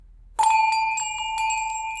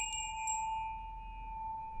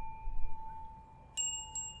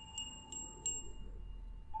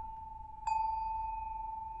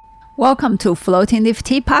Welcome to Floating Leaf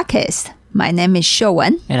Tea Podcast. My name is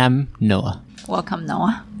Shouwen. And I'm Noah. Welcome,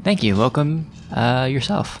 Noah. Thank you. Welcome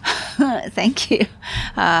yourself. Thank you.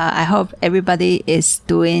 I hope everybody is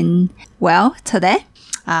doing well today.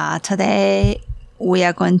 Today, we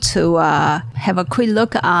are going to have a quick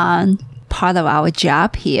look on part of our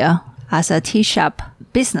job here as a tea shop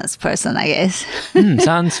business person, I guess.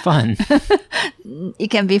 Sounds fun.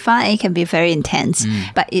 It can be fun and it can be very intense,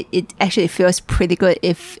 but it actually feels pretty good.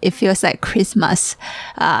 If it feels like Christmas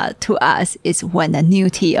to us is when the new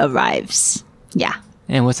tea arrives. Yeah.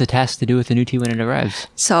 And what's the task to do with the new tea when it arrives?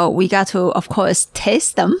 So we got to, of course,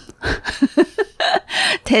 taste them.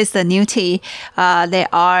 Taste the new tea.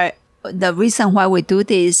 The reason why we do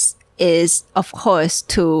this is, of course,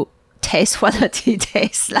 to taste what the tea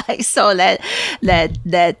tastes like, so that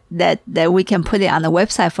we can put it on the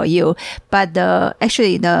website for you. But the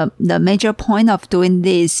major point of doing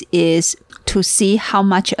this is to see how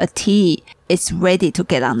much a tea is ready to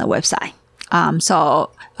get on the website. I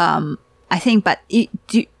think, but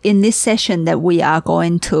in this session that we are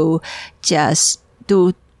going to just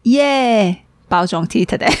do bao zhong tea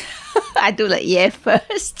today. I do the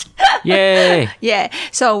first. Yay! Yeah.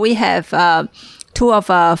 So we have two of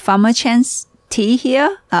Farmer Chen's tea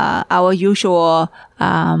here, our usual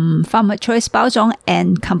Farmer Choice baozhong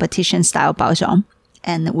and competition style baozhong.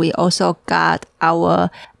 And we also got our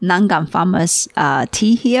Nangang Farmers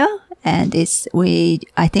tea here, and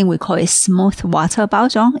I think we call it smooth water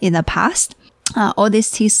baozhong in the past. All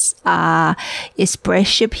these teas are express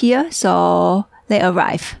ship here, so they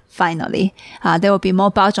arrive. Finally, there will be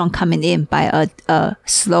more baozhong coming in by a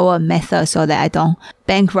slower method so that I don't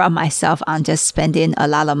bankrupt myself on just spending a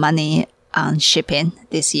lot of money on shipping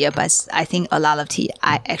this year. But I think a lot of tea,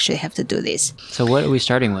 I actually have to do this. So what are we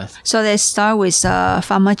starting with? So let's start with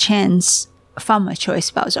Farmer Chen's Farmer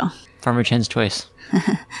Choice baozhong. Farmer Chen's Choice.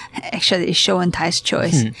 Actually, Shouwen Tai's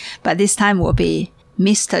choice. But this time will be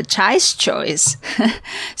Mr. Chai's choice.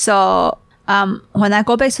 So when I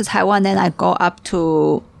go back to Taiwan, then I go up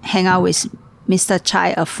to hang out with Mr.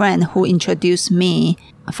 Chai, a friend who introduced me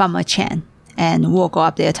Farmer Chen, and we'll go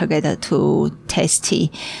up there together to taste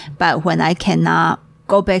tea. But when I cannot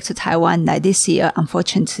go back to Taiwan, like this year,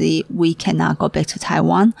 unfortunately, we cannot go back to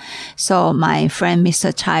Taiwan. So my friend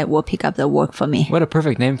Mr. Chai will pick up the work for me. What a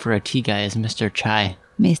perfect name for a tea guy is Mr. Chai.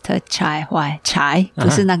 Mr. Chai, why? Chai? 不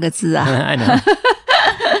是那个字啊。I know.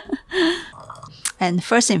 And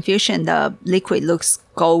first infusion, the liquid looks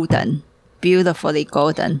golden, beautifully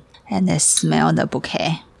golden. And I smell the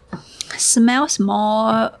bouquet. Smells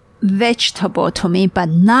more vegetable to me, but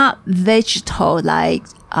not vegetable like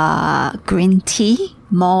green tea,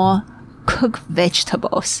 more cooked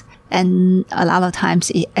vegetables. And a lot of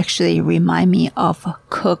times it actually reminds me of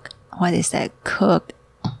what is that? What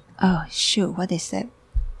is that?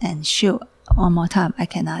 And one more time, I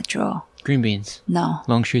cannot draw. Green beans. No.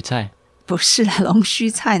 龙须菜。不是啦，龙须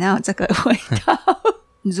菜哪有这个味道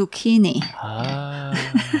？Zucchini。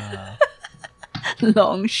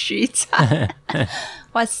龙须菜。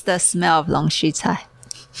What's the smell of 龙须菜？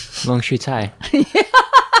龙须菜。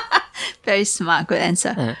Very smart. Good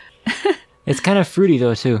answer. It's kind of fruity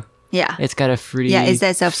though too. Yeah. It's got a fruity. Yeah,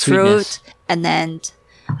 there's a sweetness. fruit and then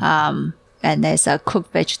and there's a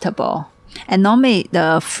cooked vegetable. And normally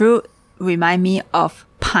the fruit remind me of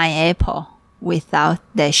pineapple without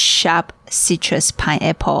the sharp citrus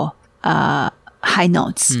pineapple high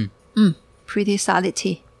notes. Pretty solid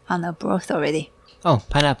tea on the broth already. Oh,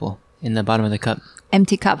 pineapple in the bottom of the cup.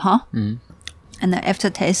 Empty cup, huh? And the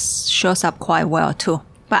aftertaste shows up quite well too.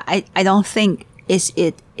 But I don't think it's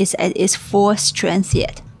at its full strength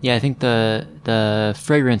yet. Yeah, I think the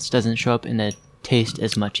fragrance doesn't show up in the taste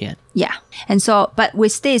as much yet. Yeah. And so, but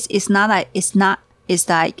with this, it's like,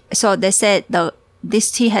 so they said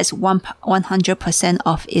this tea has 100%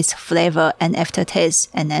 of its flavor and aftertaste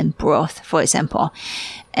and then broth, for example.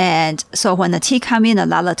 And so when the tea come in, a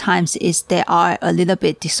lot of times they are a little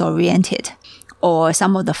bit disoriented, or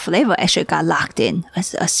some of the flavor actually got locked in,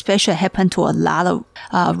 especially happened to a lot of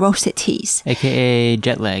roasted teas. AKA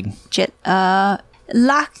jet lag.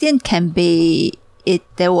 Locked in can be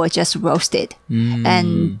they were just roasted,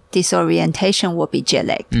 and disorientation will be jet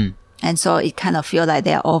lag. And so it kind of feel like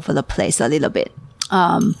they're all over the place a little bit.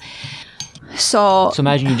 So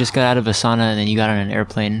imagine you just got out of a sauna and then you got on an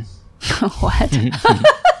airplane. What?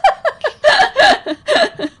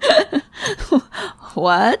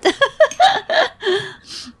 What?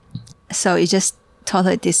 So you just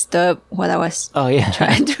totally disturbed what I was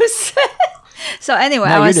trying to say. So anyway,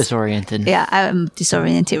 now you're disoriented. Yeah, I'm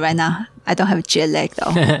disoriented right now. I don't have jet lag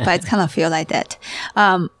though, but I kind of feel like that.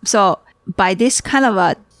 So by this kind of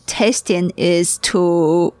a tasting is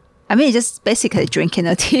to I mean, it's just basically drinking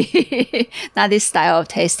a tea, not this style of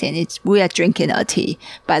tasting. We are drinking a tea,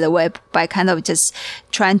 by the way, by kind of just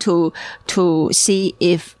trying to see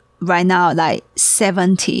if right now, like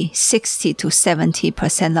 60 to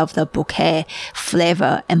 70% of the bouquet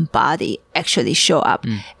flavor and body actually show up.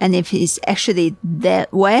 And if it's actually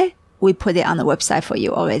that way, we put it on the website for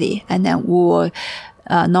you already. And then we will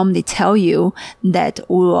normally tell you that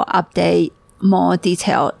we will update more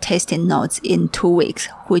detailed tasting notes in 2 weeks,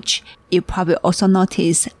 which you probably also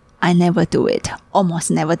notice I never do it,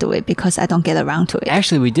 almost never do it because I don't get around to it.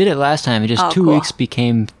 Actually, we did it last time. It just 2 weeks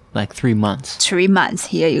became like 3 months. 3 months,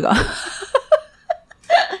 here you go.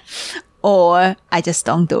 Or I just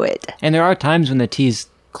don't do it. And there are times when the tea is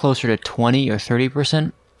closer to 20 or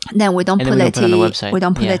 30%. Then we don't put the tea on the website. We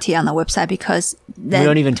don't put Yeah. the tea on the website because then We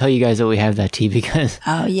don't even tell you guys that we have that tea because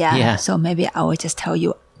oh yeah. Yeah. So maybe I will just tell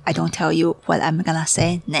you. I don't tell you what I'm gonna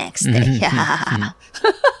say next day. Yeah.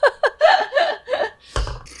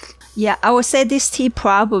 Yeah, I would say this tea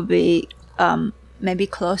probably maybe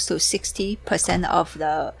close to 60%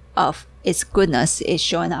 of its goodness is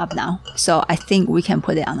showing up now. So I think we can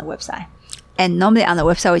put it on the website. And normally on the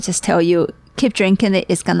website we just tell you keep drinking it.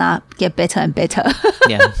 It's gonna get better and better.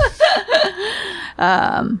 yeah.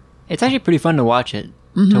 It's actually pretty fun to watch it.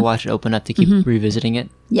 To watch it open up, to keep revisiting it.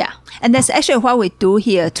 Yeah. And that's actually what we do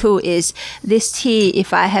here too is this tea,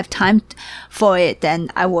 if I have time for it, then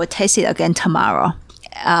I will taste it again tomorrow.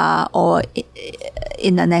 Or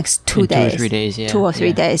in the next 2 days. 2 or 3 days, yeah. 2 or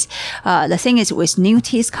 3 days. The thing is with new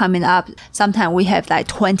teas coming up, sometimes we have like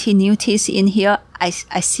 20 new teas in here. I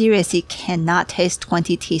seriously cannot taste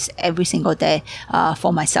 20 teas every single day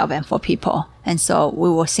for myself and for people. And so we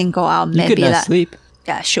will single out maybe You could not like, sleep.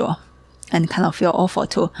 yeah, sure. And kind of feel awful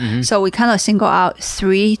too. So we kind of single out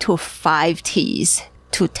 3 to 5 teas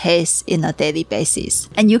to taste in a daily basis.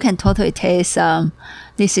 And you can totally taste,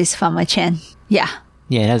 this is from a Chen. Yeah.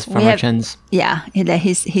 Yeah, it has We Farmer have- Chen's. Yeah.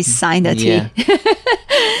 He's signed the tea.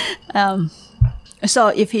 Yeah. So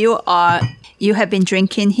if you have been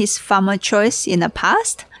drinking his Farmer Choice in the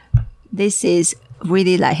past, this is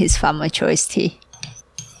really like his Farmer Choice tea.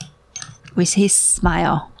 With his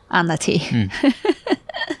smile on the tea.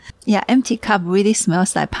 Yeah, empty cup really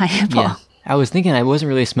smells like pineapple. Yeah. I was thinking I wasn't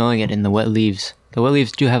really smelling it in the wet leaves. The wet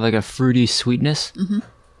leaves do have like a fruity sweetness,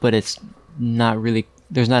 but it's not really,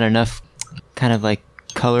 there's not enough kind of like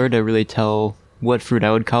color to really tell what fruit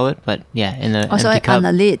I would call it. But yeah, in the Also empty cup. on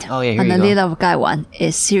the lid. Oh yeah, here on you the go. lid of Guy one,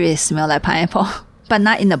 it seriously smell like pineapple. But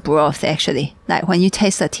not in the broth actually. Like when you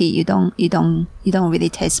taste the tea, you don't really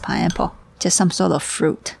taste pineapple. Just some sort of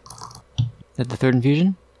fruit. Is that the third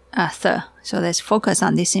infusion? Third. So let's focus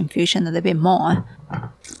on this infusion a little bit more.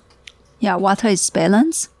 Yeah, water is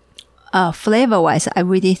balanced. Flavor-wise, I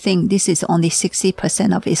really think this is only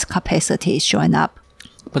 60% of its capacity is showing up.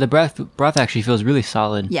 But the broth actually feels really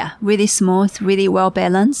solid. Yeah, really smooth, really well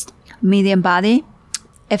balanced, medium body.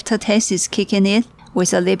 Aftertaste is kicking in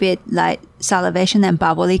with a little bit like salivation and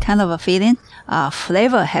bubbly kind of a feeling.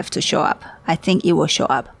 Flavor have to show up. I think it will show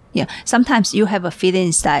up. Yeah, sometimes you have a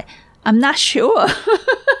feeling that I'm not sure,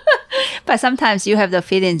 but sometimes you have the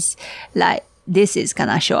feelings like this is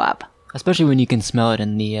gonna show up. Especially when you can smell it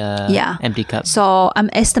in the empty cup. So I'm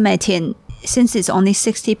estimating since it's only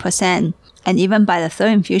 60%, and even by the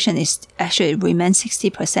third infusion, it actually remains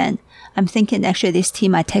 60%. I'm thinking actually this tea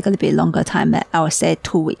might take a little bit longer time. I would say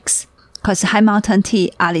 2 weeks. Because High Mountain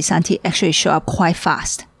tea, Alisan tea actually show up quite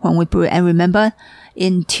fast when we brew it. And remember,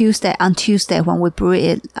 on Tuesday when we brew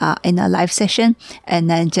it in a live session, and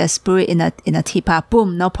then just brew it in a teapot,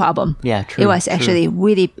 boom, no problem. Yeah, true. It was actually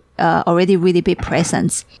really already really big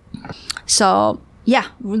presence. So yeah,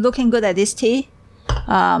 we're looking good at this tea,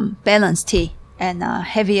 balanced tea, and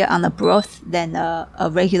heavier on the broth than a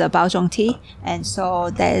regular Baozhong tea. And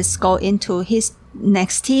so let's go into his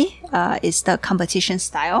next tea. Is the competition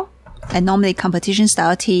style. And normally competition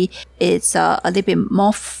style tea is a little bit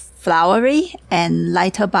more flowery and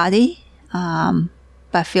lighter body,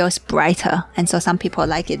 but feels brighter. And so some people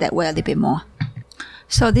like it that way a little bit more.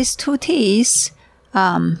 So these two teas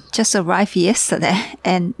just arrived yesterday.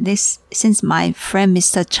 And this, since my friend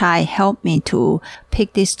Mr. Chai helped me to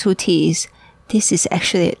pick these two teas, this is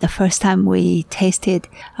actually the first time we taste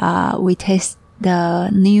the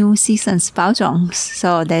new season's Baozhongs.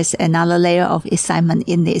 So there's another layer of excitement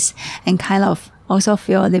in this, and kind of also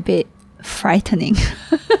feel a little bit frightening.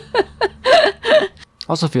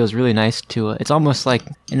 Also feels really nice to, it's almost like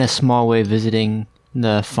in a small way visiting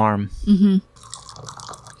the farm. Mm-hmm.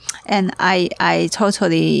 And I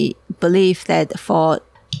totally believe that for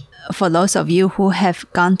those of you who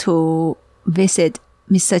have gone to visit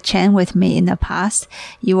Mr. Chen with me in the past,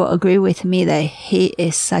 you will agree with me that he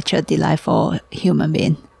is such a delightful human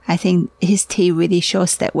being. I think his tea really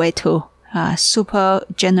shows that way too. Super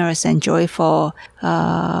generous and joyful.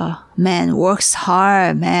 Man, works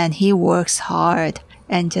hard. Man, he works hard.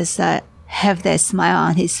 And just have that smile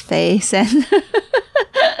on his face. And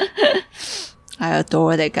I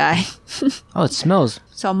adore that guy. Oh, it smells.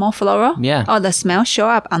 So more floral? Yeah. Oh, the smell show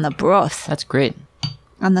up on the broth. That's great.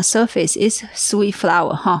 On the surface, it's sweet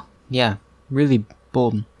flower, huh? Yeah, really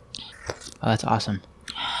bold. Oh, that's awesome.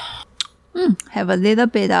 Have a little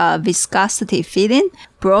bit of viscosity feeling.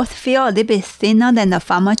 Broth feel a little bit thinner than the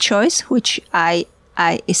Farmer Choice, which I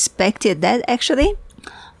expected that actually.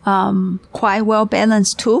 Quite well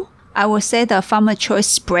balanced too. I would say the Farmer Choice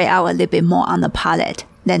spread out a little bit more on the palate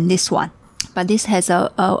than this one. But this has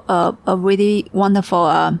a really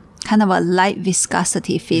wonderful kind of a light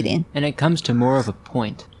viscosity feeling. And it comes to more of a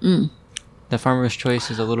point. The Farmer's Choice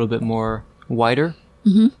is a little bit more wider.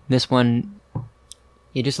 This one,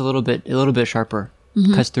 just a little bit sharper.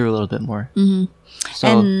 Cuts through a little bit more.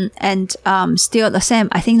 So, and still the same.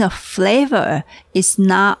 I think the flavor is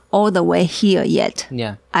not all the way here yet.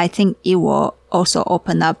 Yeah. I think it will also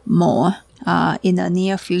open up more in the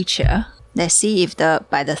near future. Let's see if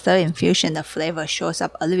by the third infusion the flavor shows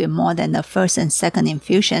up a little bit more than the first and second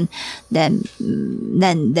infusion. Then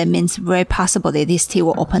that means very possibly this tea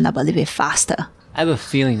will open up a little bit faster. I have a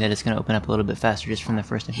feeling that it's going to open up a little bit faster just from the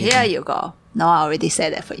first infusion. Here you go. No, I already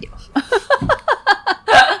said that for you.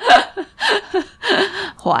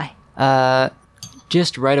 Why?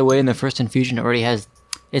 Just right away in the first infusion, it already has.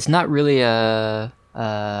 It's not really a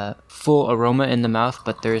full aroma in the mouth,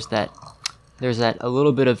 but there's that a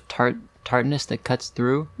little bit of tartness that cuts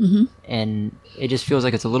through, and it just feels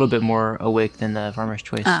like it's a little bit more awake than the Farmer's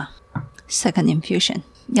Choice. Second infusion.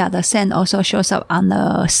 Yeah, the scent also shows up on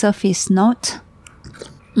the surface note.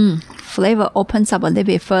 Flavor opens up a little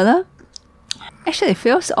bit further. Actually, it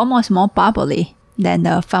feels almost more bubbly than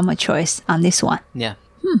the Farmer Choice on this one. Yeah.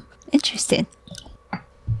 Interesting.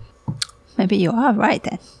 Maybe you are right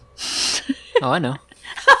then. Oh, I know.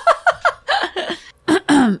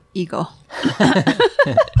 Ego.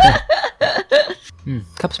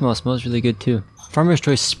 Cup smells really good too. Farmer's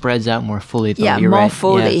Choice spreads out more fully though. Yeah, You're more right.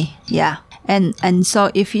 fully. Yeah. And so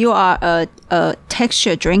if you are a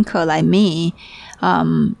texture drinker like me,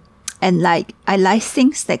 and like I like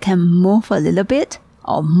things that can move a little bit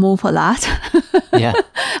or move a lot. Yeah.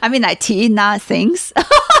 I mean like tea, not things.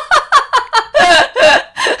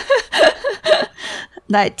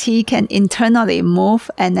 Like tea can internally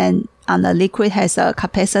move, and then on the liquid has a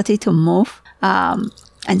capacity to move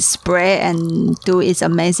and spray and do its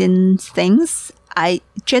amazing things. I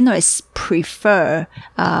generally prefer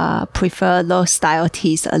those style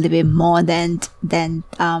teas a little bit more than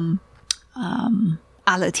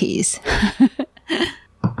other teas.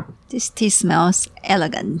 This tea smells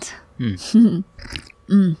elegant.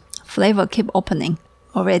 Flavor keep opening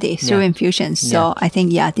already through infusions. So I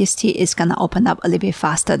think, this tea is going to open up a little bit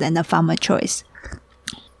faster than the Farmer Choice.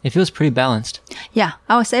 It feels pretty balanced. Yeah,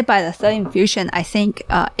 I would say by the third infusion, I think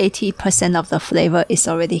 80% of the flavor is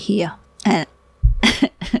already here. And I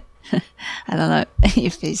don't know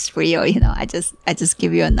if it's real, I just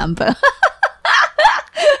give you a number.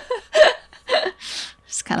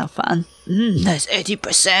 It's kind of fun. That's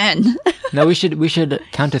 80%. No, we should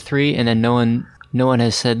count to 3, and then no one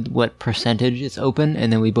has said what percentage it's open,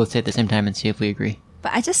 and then we both say it at the same time and see if we agree.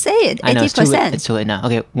 But I just say it, 80%. I know, it's too late now.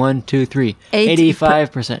 Okay, 1, 2, 3.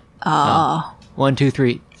 85%. Oh. 1, 2,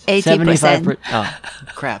 3. 80%. 75%. Oh,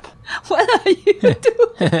 crap. What are you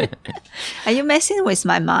doing? Are you messing with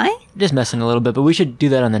my mind? Just messing a little bit, but we should do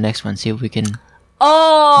that on the next one, see if we can...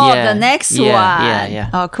 Oh, Yeah. the next one. Yeah.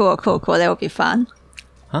 Oh, cool. That would be fun.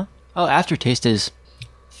 Huh? Oh, aftertaste is...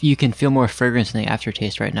 You can feel more fragrance in the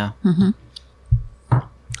aftertaste right now.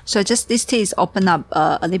 So just this tea is open up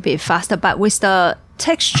a little bit faster, but with the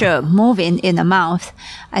texture moving in the mouth,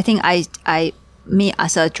 I think me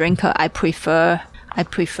as a drinker, I prefer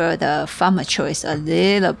the Farmer Choice a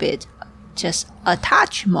little bit, just a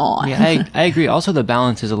touch more. Yeah, I agree. Also, the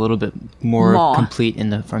balance is a little bit more complete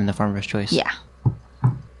from the Farmer's Choice. Yeah. I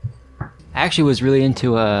actually was really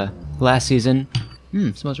into last season.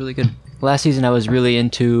 Smells really good. Last season, I was really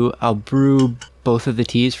into. I'll brew both of the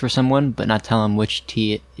teas for someone, but not tell them which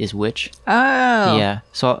tea is which. Oh. Yeah.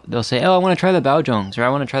 So they'll say, "Oh, I want to try the Baozhongs," or "I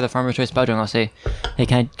want to try the Farmer's Choice Baozhong." I'll say, "Hey,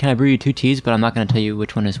 can I brew you 2 teas?" But I'm not going to tell you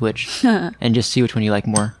which one is which, and just see which one you like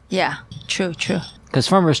more. Yeah. True. Because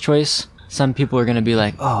Farmer's Choice, some people are going to be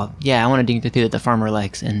like, "Oh, yeah, I want to drink the tea that the farmer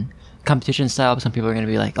likes," and competition style. Some people are going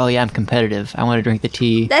to be like, oh yeah, I'm competitive. I want to drink the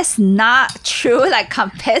tea. That's not true. Like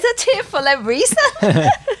competitive for that reason.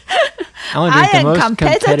 I want to drink the most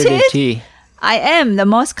competitive tea. I am the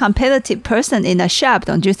most competitive person in the shop,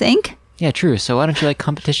 don't you think? Yeah, true. So why don't you like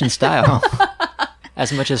competition style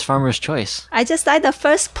as much as Farmer's Choice? I just like the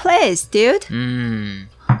first place, dude.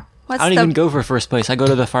 I don't even go for first place. I go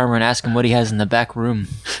to the farmer and ask him what he has in the back room.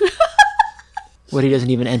 What he doesn't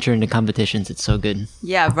even enter into competitions. It's so good.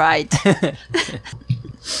 Yeah, right.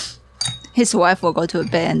 His wife will go to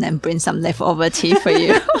bed and then bring some leftover tea for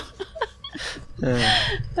you.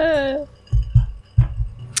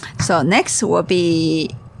 So next will be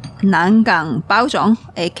Nangang Baozhong,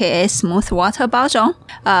 aka Smooth Water Baozhong.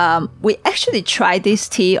 We actually tried this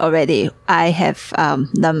tea already. I have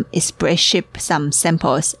them express ship some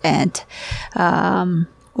samples, and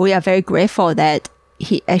we are very grateful that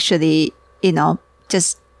he actually,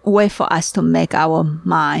 just wait for us to make our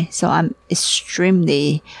mind. So I'm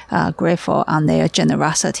extremely grateful on their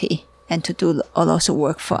generosity and to do all those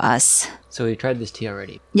work for us. So we tried this tea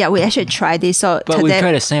already. Yeah, we actually tried this. So but we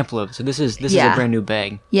tried a sample of it. So this is a brand new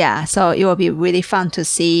bag. Yeah, so it will be really fun to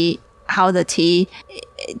see how the tea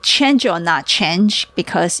change or not change,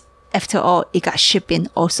 because after all, it got shipping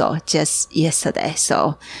also just yesterday.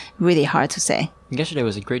 So really hard to say. Yesterday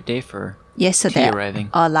was a great day for yesterday, tea arriving.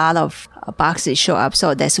 A lot of boxes show up.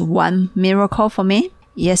 So that's one miracle for me.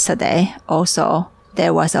 Yesterday, also,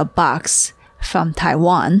 there was a box from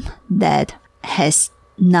Taiwan that has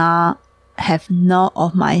not have no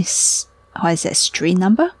of my, street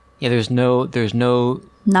number? Yeah, there's no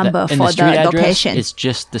number for the address, location. It's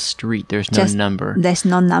just the street. There's no number. There's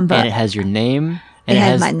no number. And it has your name. And it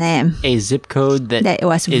has my name. A zip code that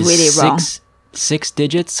was is really wrong. Six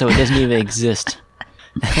digits, so it doesn't even exist.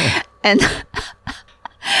 And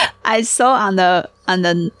I saw on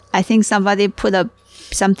the I think somebody put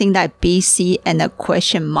something like BC and a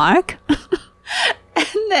question mark.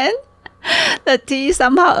 And then the tea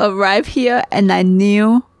somehow arrived here, and I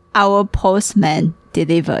knew our postman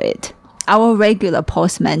delivered it. Our regular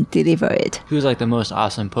postman delivered it. He was like the most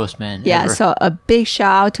awesome postman Yeah, ever. so a big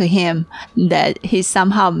shout out to him that he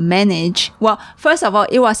somehow managed. Well, first of all,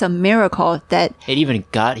 it was a miracle that it even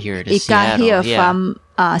got here to it Seattle. got here from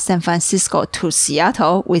San Francisco to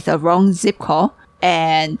Seattle with a wrong zip code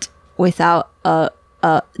and without a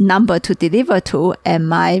number to deliver to, and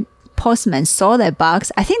my postman saw that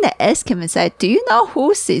box. I think they asked him and said, do you know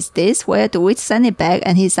whose is this? Where do we send it back?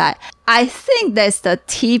 And he's like, I think that's the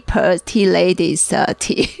tea lady's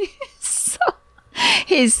tea. So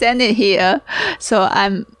he sent it here. So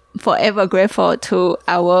I'm forever grateful to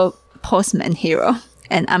our postman hero.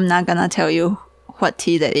 And I'm not going to tell you what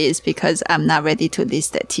tea that is because I'm not ready to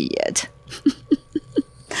list that tea yet.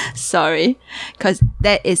 Sorry, because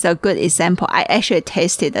that is a good example. I actually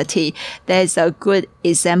tasted the tea. There's a good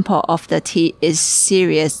example of the tea is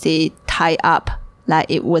seriously tied up, like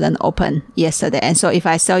it wouldn't open yesterday. And so if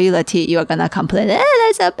I sell you the tea, you're gonna complain,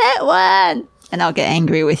 that's a bad one, and I'll get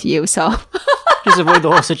angry with you. So just avoid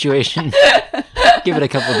the whole situation. Give it a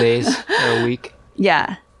couple days or a week.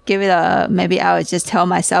 Yeah. Give it maybe I would just tell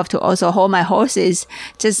myself to also hold my horses.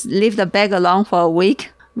 Just leave the bag alone for a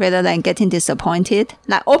week, rather than getting disappointed.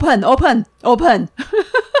 Like, open.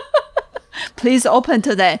 Please open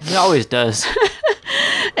today. It always does.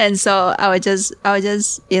 And so I would just,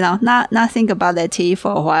 not think about that tea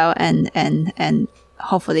for a while and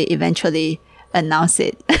hopefully eventually announce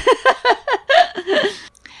it.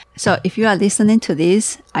 So if you are listening to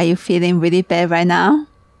this, are you feeling really bad right now?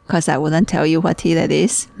 Because I wouldn't tell you what tea that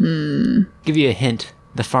is. Give you a hint.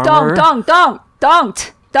 The farmer...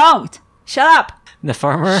 Don't! Shut up! The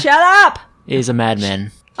farmer... Shut up! ...is a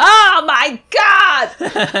madman. Oh my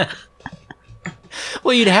God!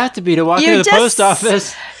 Well, you'd have to be to walk into the post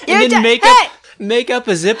office and then make up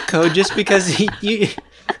a zip code just because you...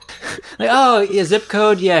 Like, oh, a zip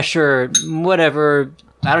code? Yeah, sure. Whatever.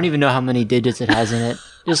 I don't even know how many digits it has in it.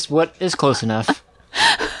 Just what is close enough.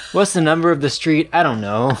 What's the number of the street? I don't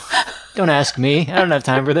know. Don't ask me. I don't have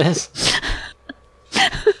time for this.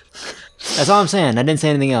 That's all I'm saying. I didn't say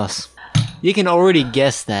anything else. You can already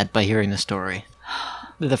guess that by hearing the story.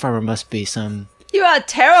 The farmer must be some... You are a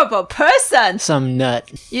terrible person. Some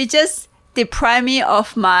nut. You just deprive me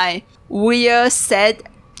of my weird, sad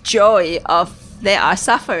joy of they are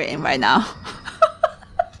suffering right now.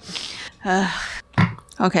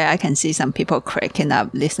 Okay, I can see some people cracking up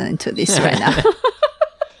listening to this right now.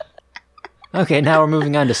 Okay, now we're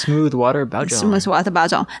moving on to Smooth Water Baozhong. Smooth Water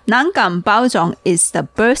Baozhong. Nangang Baozhong is the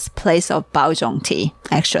birthplace of Baozhong tea,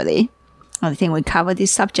 actually. I think we covered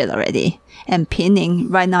this subject already. And Pinning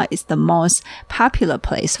right now is the most popular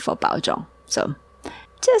place for Baozhong. So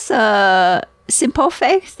just a simple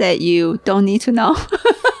fact that you don't need to know.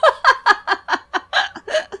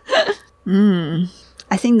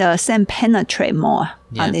 I think the scent penetrate more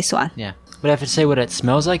on this one. Yeah. But if I say what it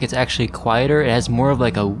smells like, it's actually quieter. It has more of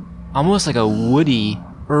like almost like a woody,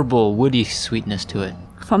 herbal, woody sweetness to it.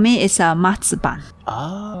 For me, it's a matsuban.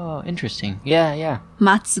 Oh, interesting. Yeah.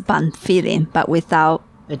 Matsuban feeling, but without...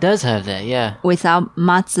 It does have that, yeah. Without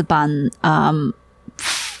matsuban,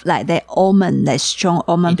 like the almond, that strong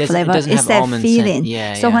almond flavor. It's that feeling.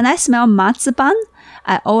 So when I smell matsuban,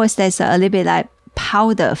 I always, there's a little bit like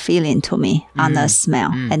powder feeling to me on the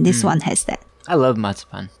smell. And this one has that. I love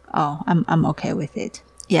matsuban. Oh, I'm okay with it.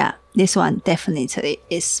 Yeah, this one definitely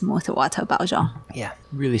is smooth water baozhong. Yeah,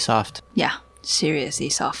 really soft. Yeah, seriously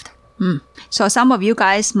soft. So some of you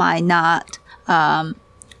guys might not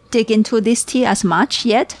dig into this tea as much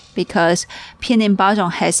yet because Pinyin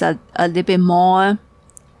Baozhong has a little bit more.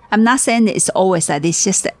 I'm not saying it's always like this,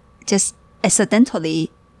 just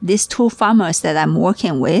accidentally, these two farmers that I'm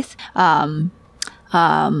working with,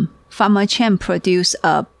 Farmer Chen produce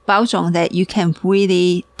a baozhong that you can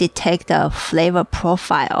really detect the flavor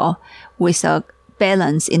profile with a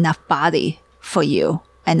balanced enough body for you.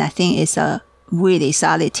 And I think it's a really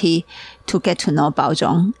solid tea to get to know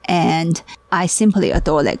baozhong. And I simply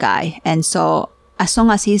adore that guy. And so as long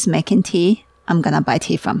as he's making tea, I'm going to buy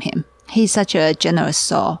tea from him. He's such a generous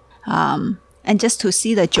soul. And just to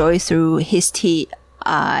see the joy through his tea,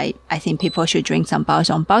 I think people should drink some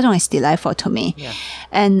baozhong. Baozhong is delightful to me. Yeah.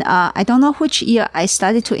 And I don't know which year I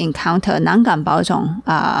started to encounter Nangang baozhong.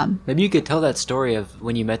 Maybe you could tell that story of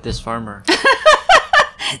when you met this farmer.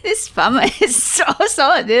 This farmer is so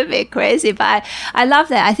a little bit crazy, but I love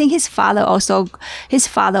that. I think his father also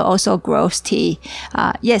grows tea.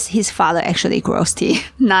 Yes, his father actually grows tea.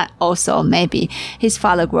 Not also, maybe. His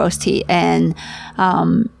father grows tea. And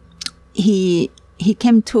he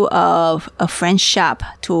came to a friend's shop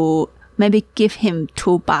to maybe give him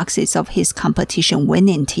 2 boxes of his competition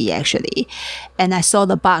winning tea, actually. And I saw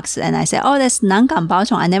the box and I said, oh, that's Nangang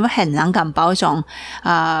baozhong. I never had Nangang baozhong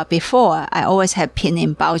before. I always had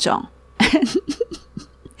Pinyin baozhong.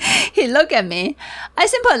 He looked at me. I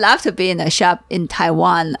simply love to be in a shop in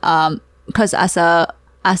Taiwan because as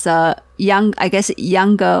a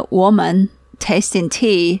younger woman tasting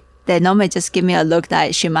tea, they normally just give me a look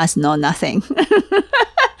that she must know nothing.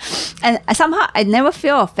 And somehow I never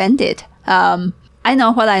feel offended. I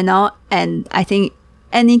know what I know, and I think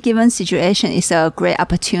any given situation is a great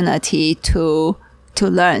opportunity to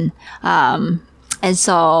learn. And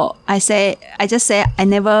so I just say I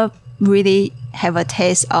never really have a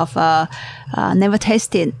taste of never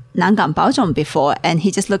tasted Nangang baozhong before, and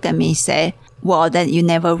he just looked at me and say, well, then you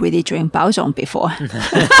never really drink baozhong before.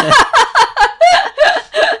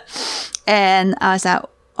 And I was like,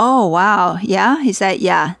 oh, wow. Yeah. He said,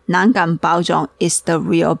 yeah, Nangang baozhong is the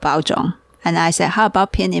real baozhong. And I said, how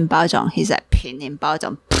about Pinyin baozhong? He said, Pinyin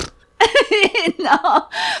baozhong. No,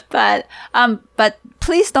 but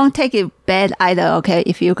please don't take it bad either. Okay.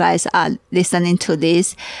 If you guys are listening to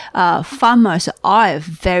this, farmers are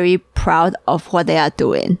very proud of what they are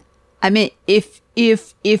doing. I mean, if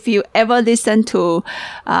you ever listen to,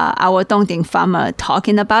 our Dongting farmer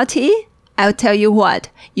talking about tea, I'll tell you what,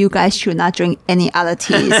 you guys should not drink any other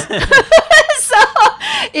teas. So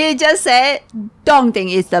he just said,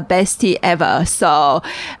 Dongting is the best tea ever. So,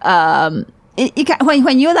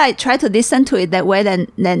 when you like try to listen to it that way,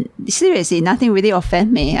 then seriously, nothing really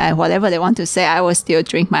offend me. Whatever they want to say, I will still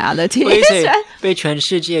drink my other teas. Right? 被全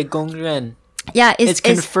世界公认. Yeah, it's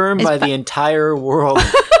confirmed by the entire world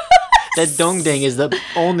that Dongting is the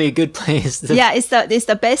only good place. Yeah, it's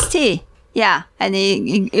the best tea. Yeah, and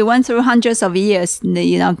it went through hundreds of years,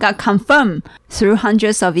 got confirmed through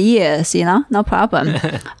hundreds of years, no problem.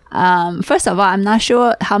 First of all, I'm not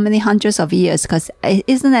sure how many hundreds of years, because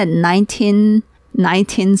isn't it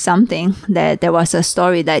 19 something that there was a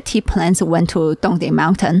story that tea plants went to Dongting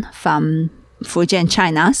Mountain from Fujian,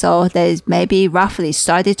 China. So they maybe roughly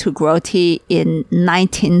started to grow tea in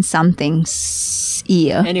 19 something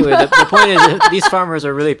year. Anyway, the point is that these farmers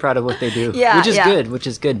are really proud of what they do, which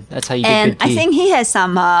is good. That's how you get good tea. And I think he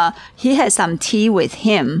has some tea with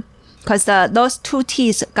him because those 2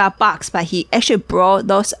 teas got boxed, but he actually brought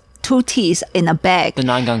those 2 teas in a bag. The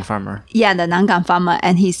Nangang farmer. Yeah, the Nangang farmer.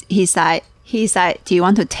 And he's like, do you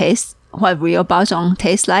want to taste what real baozhong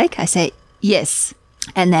tastes like? I say, yes.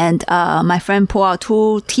 And then my friend pulled out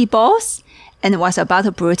 2 tea balls and was about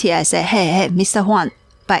to brew tea. I said, hey, Mr. Huang,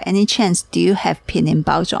 by any chance, do you have Pinyin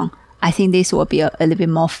baozhong? I think this will be a little bit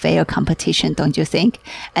more fair competition, don't you think?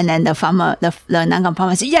 And then the Nangang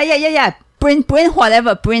farmer said, yeah. bring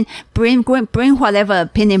whatever pinyin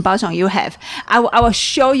baozhong you have. I will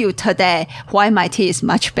show you today why my tea is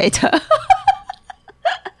much better.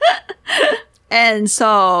 And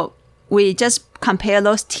so we just compare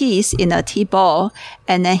those teas in a tea bowl,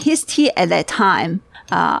 and then his tea at that time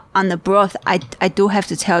on the broth, I do have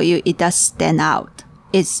to tell you, it does stand out.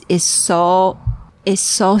 It's so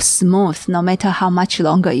smooth no matter how much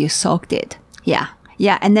longer you soaked it. Yeah.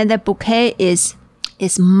 And then the bouquet is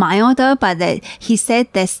milder, but he said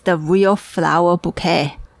that's the real flower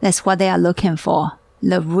bouquet. That's what they are looking for,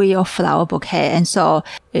 the real flower bouquet. And so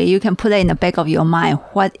you can put it in the back of your mind.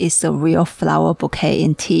 What is the real flower bouquet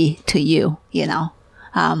in tea to you? You know,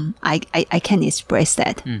 I can't express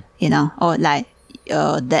that, you know, or like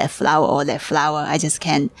that flower or that flower. I just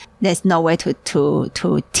can't. There's no way to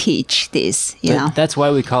teach this, you know. That's why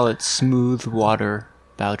we call it smooth water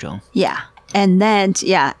baozhong. Yeah. And then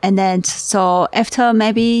so after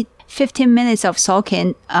maybe 15 minutes of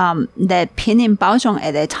soaking, the pinyin baozhong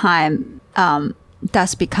at that time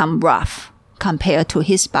does become rough compared to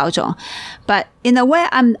his baozhong. But in a way,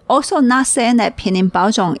 I'm also not saying that pinyin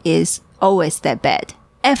baozhong is always that bad.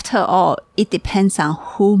 After all, it depends on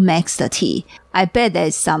who makes the tea. I bet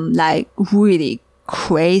there's some like really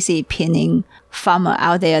crazy pinyin farmer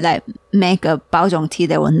out there that make a baozhong tea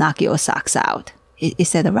that will knock your socks out.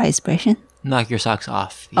 Is that the right expression? Knock your socks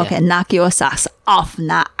off. Yeah. Okay, knock your socks off,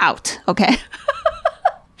 not out. Okay.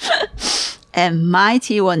 And my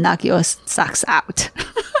tea will knock your socks out.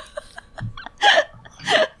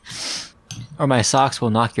 Or my socks will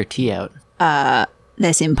knock your tea out.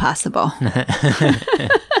 That's impossible.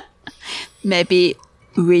 Maybe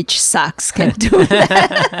rich socks can do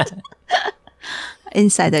that.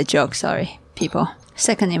 Inside joke, sorry, people.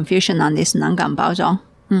 Second infusion on this Nangang Baozhong.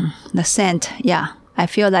 The scent, yeah. I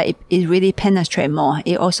feel like it really penetrates more.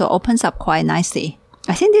 It also opens up quite nicely.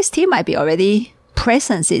 I think this tea might be already,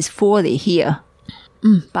 presence is fully here.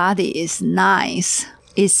 Body is nice.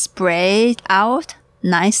 It's sprayed out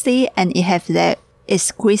nicely, and it has that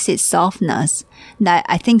exquisite softness that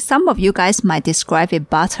I think some of you guys might describe it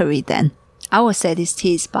buttery then. I would say this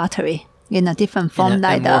tea is buttery in a different form. In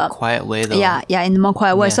a more quiet way though. Yeah, in a more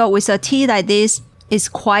quiet way. So with a tea like this, it's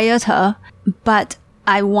quieter, but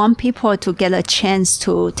I want people to get a chance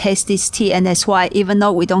to taste this tea. And that's why even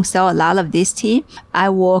though we don't sell a lot of this tea, I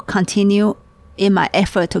will continue in my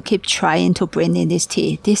effort to keep trying to bring in this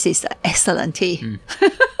tea. This is an excellent tea.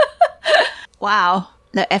 Wow.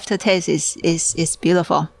 The aftertaste is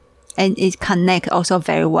beautiful. And it connects also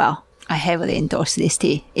very well. I heavily endorse this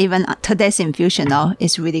tea. Even today's infusion though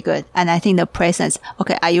is really good. And I think the presence,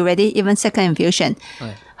 okay, are you ready? Even second infusion,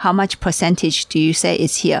 okay. How much percentage do you say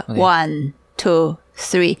is here? Okay. 1, 2,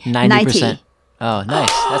 3, 90%. Oh,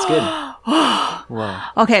 nice. That's good. Wow.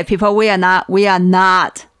 Okay, people, we didn't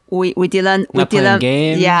playing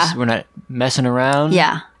games. Yeah. We're not messing around.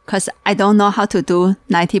 Yeah. Because I don't know how to do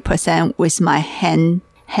 90% with my hand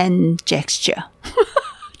gesture.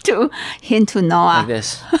 To hint to Noah. Like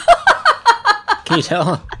this. Can you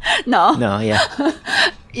tell? No. No, yeah.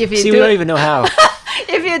 If you See, we don't even know how.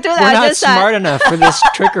 If you do that, we're not smart enough for this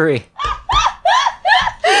trickery.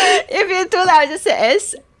 If you do that, I just say,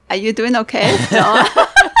 S, are you doing okay? No.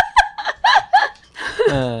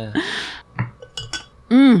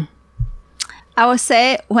 I would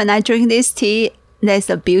say when I drink this tea, there's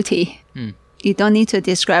a beauty. You don't need to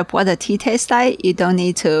describe what the tea tastes like. You don't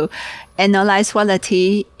need to analyze what the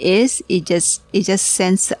tea is. It just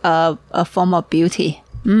sends a form of beauty.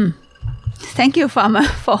 Thank you, farmer,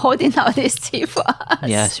 for holding out this tea for us.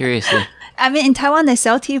 Yeah, seriously. I mean, in Taiwan, they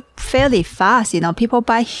sell tea fairly fast. You know, people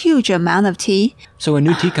buy huge amount of tea. So when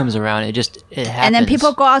new tea comes around, it happens. And then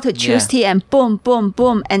people go out to choose tea and boom, boom,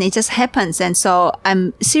 boom. And it just happens. And so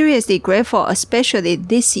I'm seriously grateful, especially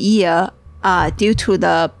this year, due to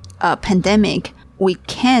the pandemic, we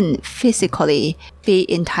can physically be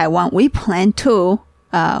in Taiwan. We plan to,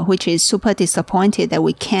 which is super disappointed that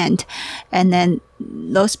we can't. And then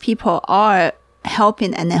those people are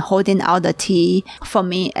helping and then holding out the tea for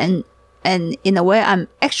me. And in a way, I'm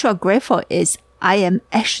extra grateful is I am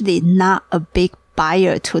actually not a big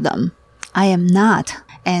buyer to them. I am not.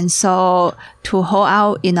 And so to hold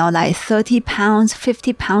out, like 30 pounds,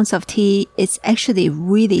 50 pounds of tea, it's actually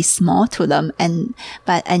really small to them. And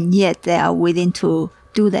yet they are willing to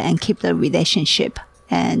do that and keep the relationship.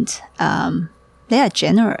 And, they are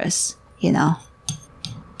generous,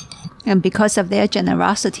 And because of their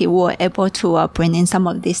generosity, we were able to bring in some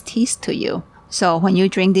of these teas to you. So when you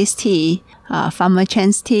drink this tea, Farmer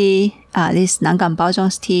Chen's tea, this Nangang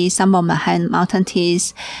Baozhong's tea, some of my hand mountain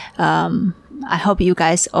teas, I hope you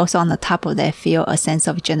guys also on the top of that feel a sense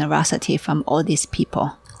of generosity from all these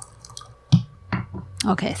people.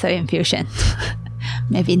 Okay, 3 infusion.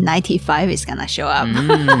 Maybe 95 is gonna show up.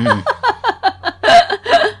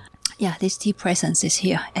 Yeah, this tea presence is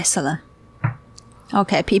here. Excellent.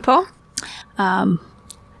 Okay, people.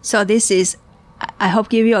 So this is, I hope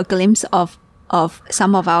give you a glimpse of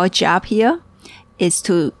some of our job here is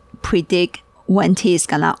to predict when tea is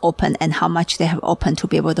gonna open and how much they have opened to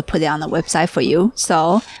be able to put it on the website for you.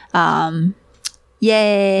 So,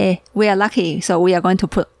 yay, we are lucky. So we are going to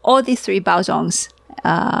put all these 3 baozongs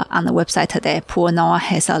on the website today. Poor Noah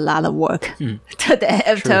has a lot of work today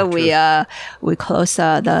after we close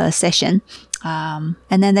the session. And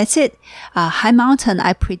then that's it. High Mountain,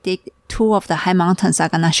 I predict 2 of the High Mountains are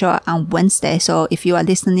gonna show up on Wednesday. So if you are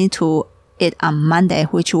listening to it on Monday,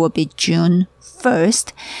 which will be June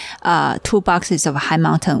 1st, 2 boxes of High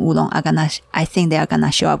Mountain Oolong I think they are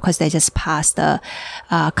gonna show up because they just passed the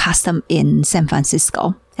custom in San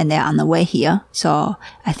Francisco and they're on the way here. So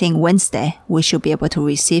I think Wednesday we should be able to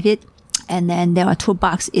receive it. And then there are 2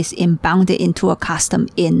 boxes inbounded into a custom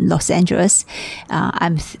in Los Angeles.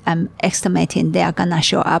 I'm estimating they are gonna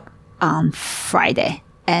show up on Friday.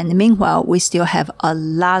 And meanwhile, we still have a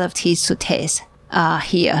lot of teas to taste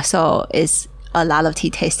here. So it's a lot of tea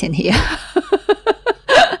tasting here.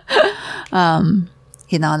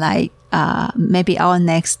 Maybe our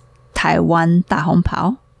next Taiwan Da Hong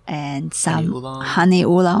Pao and some honey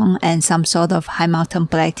oolong and some sort of High Mountain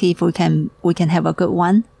black tea. If we can have a good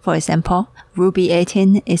one. For example, Ruby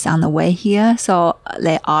 18 is on the way here. So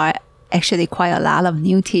there are actually quite a lot of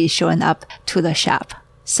new teas showing up to the shop.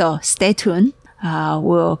 So stay tuned.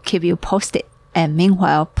 We'll keep you posted. And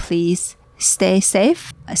meanwhile, please stay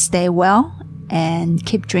safe, stay well, and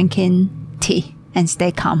keep drinking tea and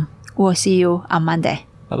stay calm. We'll see you on Monday.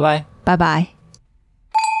 Bye-bye. Bye-bye.